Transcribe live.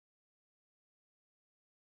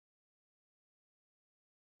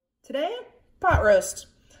Today, pot roast.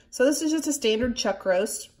 So this is just a standard chuck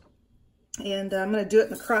roast, and I'm going to do it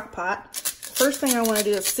in the crock pot. First thing I want to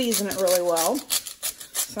do is season it really well.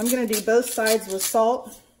 So I'm going to do both sides with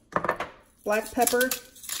salt, black pepper,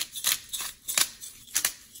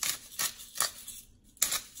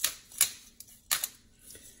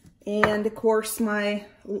 and of course my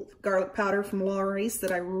garlic powder from Lawry's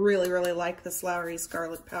that I really like this Lawry's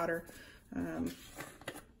garlic powder.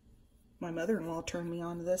 My mother-in-law turned me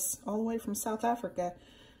on to this all the way from South Africa.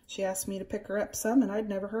 She asked me to pick her up some, and I'd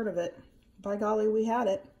never heard of it. By golly, we had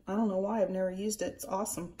it. I don't know why I've never used it. It's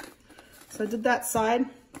awesome. So I did that side.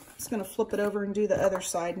 I'm just going to flip it over and do the other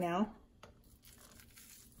side now.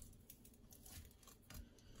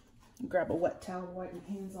 Grab a wet towel to wipe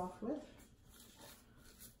my hands off with.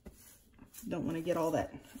 Don't want to get all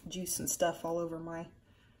that juice and stuff all over my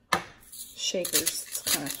shakers. It's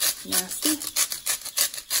kind of nasty.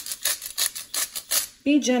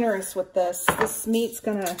 Be generous with this. This meat's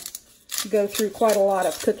gonna go through quite a lot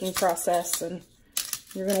of cooking process, and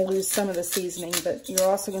you're gonna lose some of the seasoning, but you're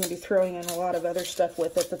also gonna be throwing in a lot of other stuff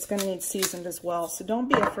with it that's gonna need seasoned as well. So don't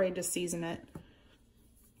be afraid to season it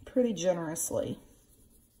pretty generously.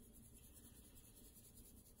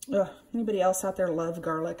 Ugh, anybody else out there love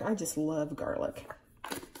garlic? I just love garlic.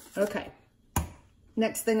 Okay.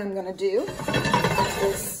 Next thing I'm gonna do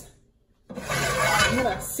is I'm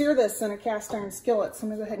gonna sear this in a cast iron skillet, so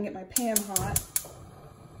I'm gonna go ahead and get my pan hot.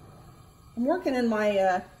 I'm working in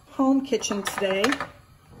my home kitchen today.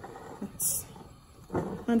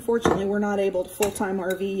 Unfortunately, we're not able to full-time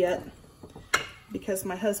RV yet because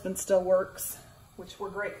my husband still works, which we're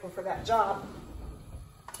grateful for that job,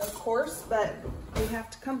 of course, but we have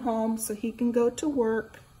to come home so he can go to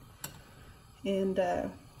work. And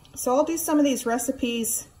so I'll do some of these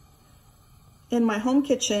recipes in my home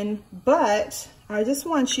kitchen, but I just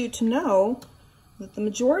want you to know that the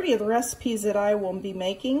majority of the recipes that I will be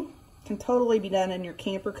making can totally be done in your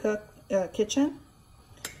camper kitchen.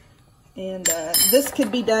 And this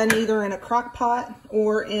could be done either in a crock pot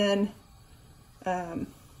or in an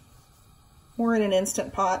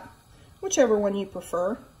Instant Pot, whichever one you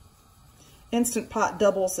prefer. Instant Pot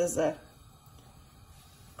doubles as a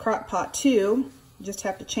crock pot too. You just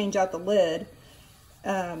have to change out the lid.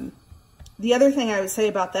 The other thing I would say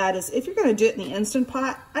about that is if you're going to do it in the Instant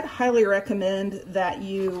Pot, I'd highly recommend that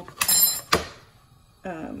you,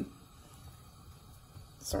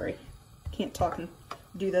 sorry, can't talk and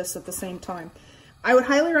do this at the same time. I would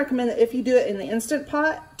highly recommend that if you do it in the Instant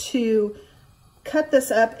Pot to cut this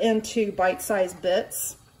up into bite-sized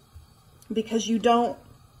bits, because you don't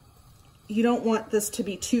want this to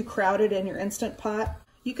be too crowded in your Instant Pot.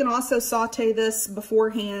 You can also saute this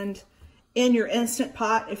beforehand in your Instant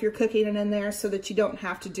Pot if you're cooking it in there, so that you don't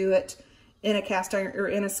have to do it in a cast iron or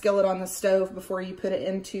in a skillet on the stove before you put it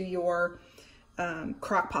into your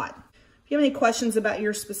crock pot. If you have any questions about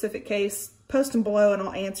your specific case, post them below and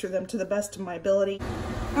I'll answer them to the best of my ability.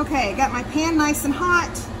 Okay, I got my pan nice and hot.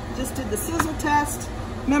 Just did the sizzle test.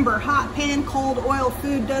 Remember, hot pan, cold oil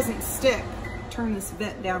food doesn't stick. Turn this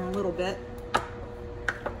vent down a little bit.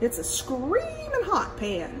 It's a screaming hot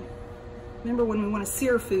pan. Remember, when we want to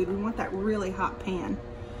sear food, we want that really hot pan.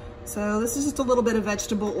 So this is just a little bit of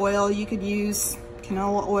vegetable oil. You could use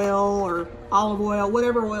canola oil or olive oil,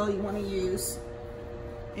 whatever oil you want to use.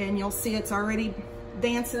 And you'll see it's already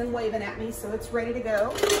dancing and waving at me, so it's ready to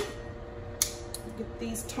go. Get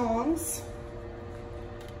these tongs.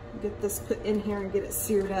 Get this put in here and get it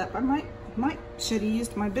seared up. I might should have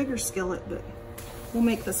used my bigger skillet, but we'll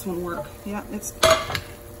make this one work. Yeah, it's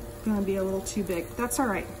gonna be a little too big. That's all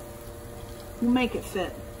right. We'll make it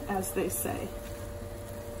fit, as they say.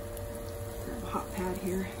 Grab a hot pad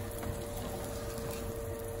here.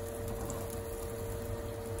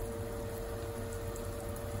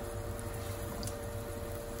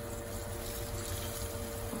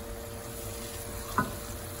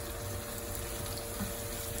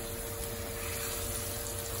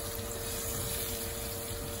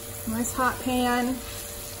 Nice hot pan.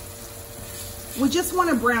 We just want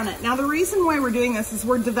to brown it. Now the reason why we're doing this is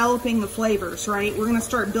we're developing the flavors, right? We're going to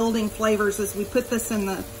start building flavors as we put this in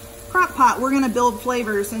the crock pot. We're going to build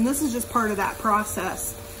flavors, and this is just part of that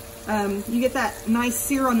process. You get that nice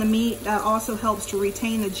sear on the meat. That also helps to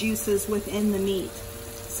retain the juices within the meat.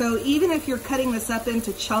 So even if you're cutting this up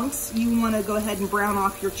into chunks, you want to go ahead and brown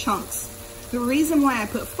off your chunks. The reason why I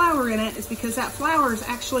put flour in it is because that flour is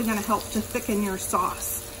actually going to help to thicken your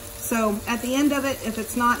sauce. So at the end of it, if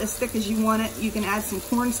it's not as thick as you want it, you can add some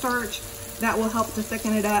cornstarch. That will help to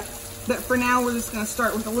thicken it up. But for now, we're just going to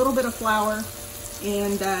start with a little bit of flour.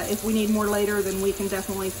 And if we need more later, then we can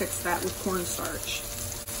definitely fix that with cornstarch.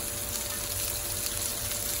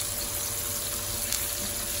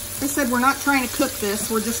 I said, we're not trying to cook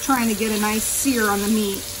this. We're just trying to get a nice sear on the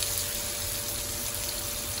meat.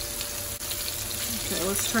 Okay,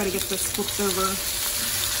 let's try to get this flipped over.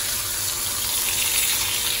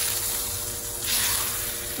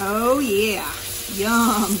 Oh yeah,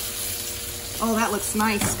 yum. Oh, that looks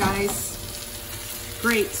nice, guys.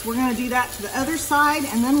 Great, so we're gonna do that to the other side,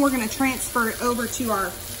 and then we're gonna transfer it over to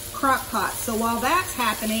our crock pot. So while that's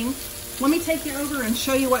happening, let me take you over and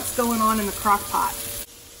show you what's going on in the crock pot.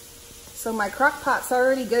 So my crock pot's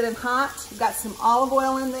already good and hot. I've got some olive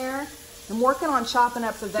oil in there. I'm working on chopping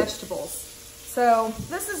up the vegetables. So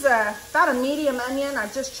this is about a medium onion.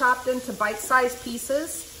 I've just chopped into bite-sized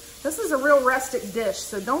pieces. This is a real rustic dish,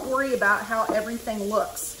 so don't worry about how everything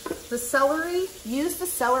looks. The celery, use the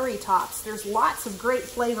celery tops. There's lots of great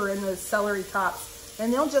flavor in those celery tops,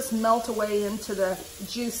 and they'll just melt away into the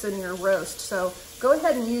juice in your roast. So go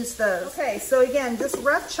ahead and use those. Okay, so again, just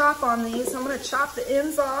rough chop on these. I'm gonna chop the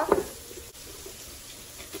ends off.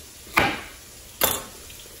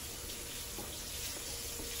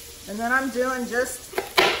 And then I'm doing just,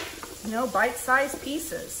 bite-sized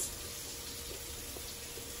pieces.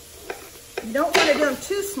 You don't want to do them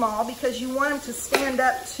too small because you want them to stand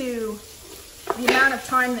up to the amount of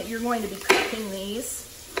time that you're going to be cooking these.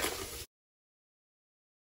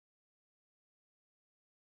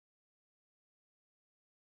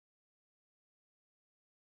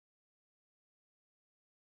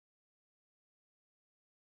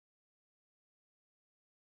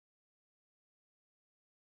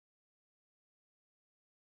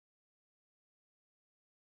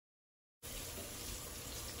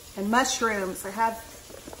 And mushrooms. I have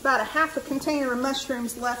about a half a container of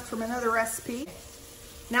mushrooms left from another recipe.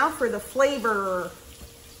 Now for the flavor.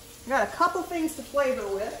 I got a couple things to flavor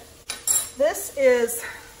with. This is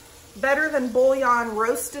Better Than Bullion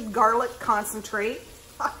roasted garlic concentrate.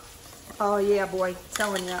 Oh yeah, boy, I'm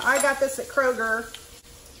telling you. I got this at Kroger.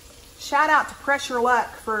 Shout out to Pressure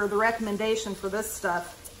Luck for the recommendation for this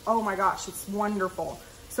stuff. Oh my gosh, it's wonderful.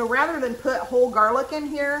 So rather than put whole garlic in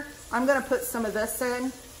here, I'm gonna put some of this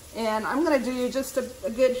in. And I'm gonna do just a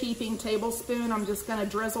good heaping tablespoon. I'm just gonna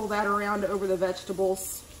drizzle that around over the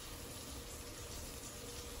vegetables.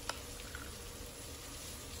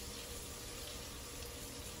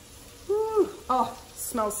 Whew. Oh, it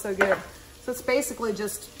smells so good. So it's basically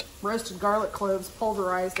just roasted garlic cloves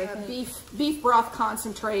pulverized. I think. Beef broth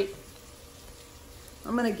concentrate.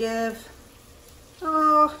 I'm gonna give,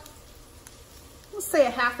 let's say a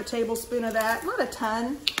half a tablespoon of that, not a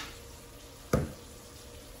ton.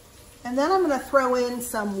 And then I'm gonna throw in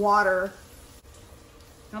some water.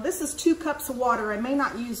 Now this is 2 cups of water. I may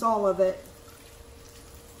not use all of it,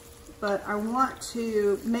 but I want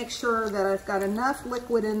to make sure that I've got enough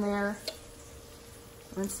liquid in there.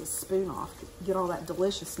 Rinse the spoon off to get all that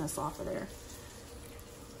deliciousness off of there.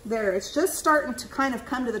 There, it's just starting to kind of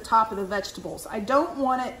come to the top of the vegetables. I don't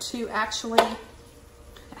want it to actually, I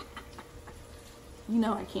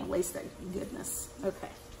can't waste that goodness. Okay.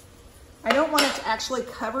 I don't want it to actually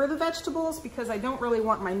cover the vegetables because I don't really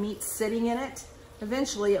want my meat sitting in it.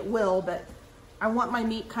 Eventually it will, but I want my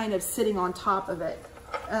meat kind of sitting on top of it.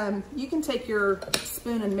 You can take your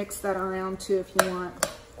spoon and mix that around too if you want.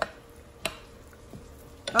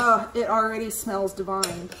 Oh, it already smells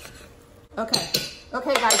divine. Okay,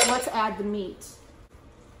 guys, let's add the meat.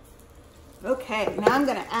 Okay, now I'm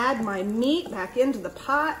gonna add my meat back into the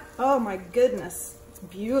pot. Oh my goodness, it's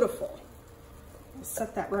beautiful.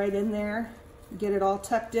 Set that right in there, get it all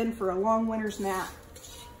tucked in for a long winter's nap.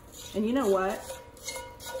 And you know what?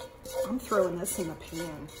 I'm throwing this in the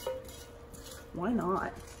pan. Why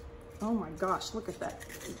not? Oh my gosh, look at that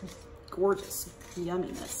gorgeous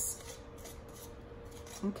yumminess.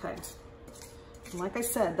 Okay, and like I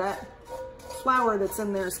said, that flour that's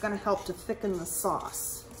in there is going to help to thicken the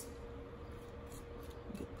sauce.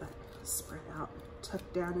 Get that spread out,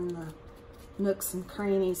 tucked down in the nooks and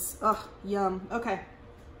crannies. Oh, yum. Okay.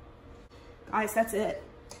 Guys, that's it.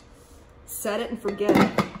 Set it and forget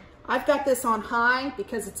it. I've got this on high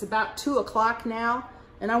because it's about 2 o'clock now,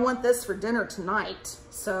 and I want this for dinner tonight.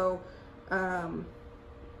 So, I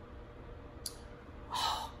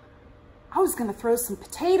was gonna throw some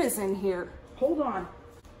potatoes in here. Hold on.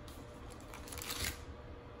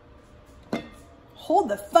 Hold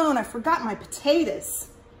the phone, I forgot my potatoes.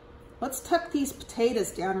 Let's tuck these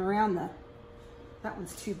potatoes down around that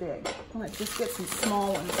one's too big. I'm gonna just get some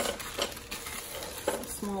small ones. Some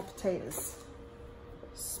small potatoes.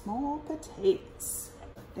 Small potatoes.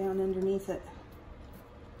 Down underneath it.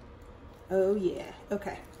 Oh yeah,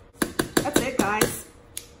 okay. That's it, guys.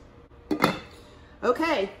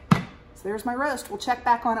 Okay, so there's my roast. We'll check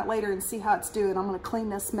back on it later and see how it's doing. I'm gonna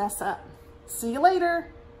clean this mess up. See you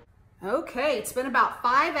later. Okay, it's been about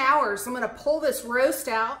 5 hours. I'm gonna pull this roast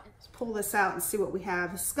out. Let's pull this out and see what we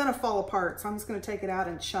have. This is gonna fall apart, so I'm just gonna take it out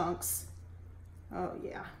in chunks. Oh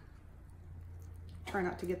yeah. Try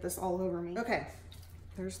not to get this all over me. Okay,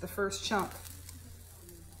 there's the first chunk.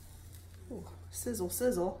 Ooh, sizzle,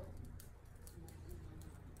 sizzle.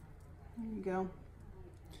 There you go.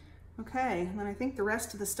 Okay, and then I think the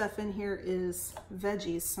rest of the stuff in here is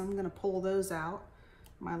veggies, so I'm gonna pull those out.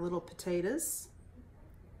 My little potatoes.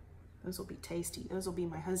 Those will be tasty. Those will be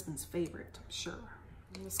my husband's favorite, I'm sure.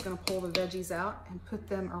 I'm just gonna pull the veggies out and put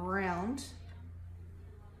them around.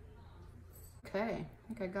 Okay, I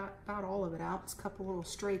think I got about all of it out. There's a couple little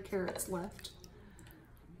stray carrots left.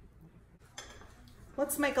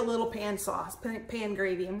 Let's make a little pan sauce, pan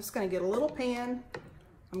gravy. I'm just gonna get a little pan.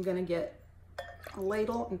 I'm gonna get a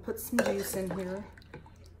ladle and put some juice in here.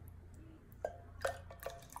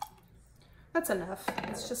 That's enough.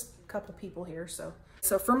 It's just a couple people here, so.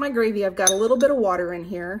 So for my gravy, I've got a little bit of water in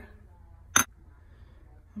here.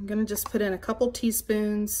 I'm gonna just put in a couple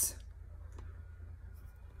teaspoons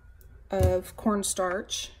of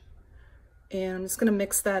cornstarch, and I'm just gonna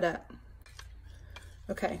mix that up.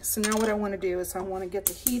 Okay, so now what I wanna do is I wanna get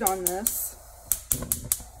the heat on this,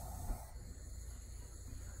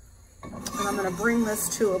 and I'm gonna bring this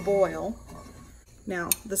to a boil. Now,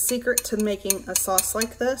 the secret to making a sauce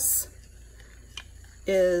like this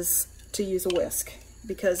is to use a whisk,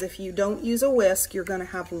 because if you don't use a whisk, you're gonna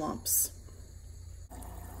have lumps.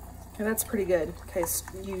 Okay, that's pretty good. Okay, so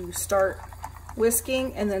you start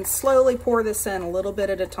whisking and then slowly pour this in a little bit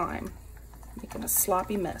at a time. Making a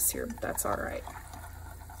sloppy mess here, but that's all right.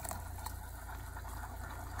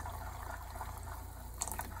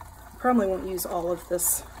 Probably won't use all of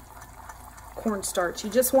this cornstarch. You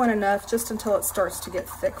just want enough just until it starts to get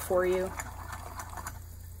thick for you.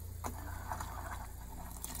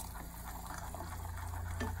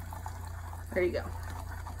 There you go.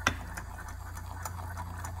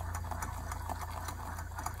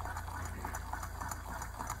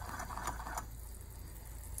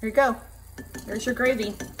 There you go. There's your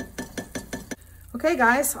gravy. Okay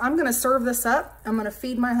guys, I'm gonna serve this up. I'm gonna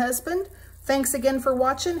feed my husband. Thanks again for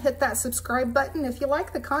watching. Hit that subscribe button. If you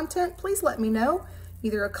like the content, please let me know.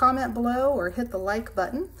 Either a comment below or hit the like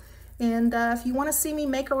button. And if you wanna see me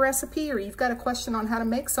make a recipe or you've got a question on how to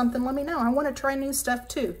make something, let me know. I wanna try new stuff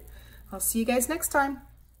too. I'll see you guys next time.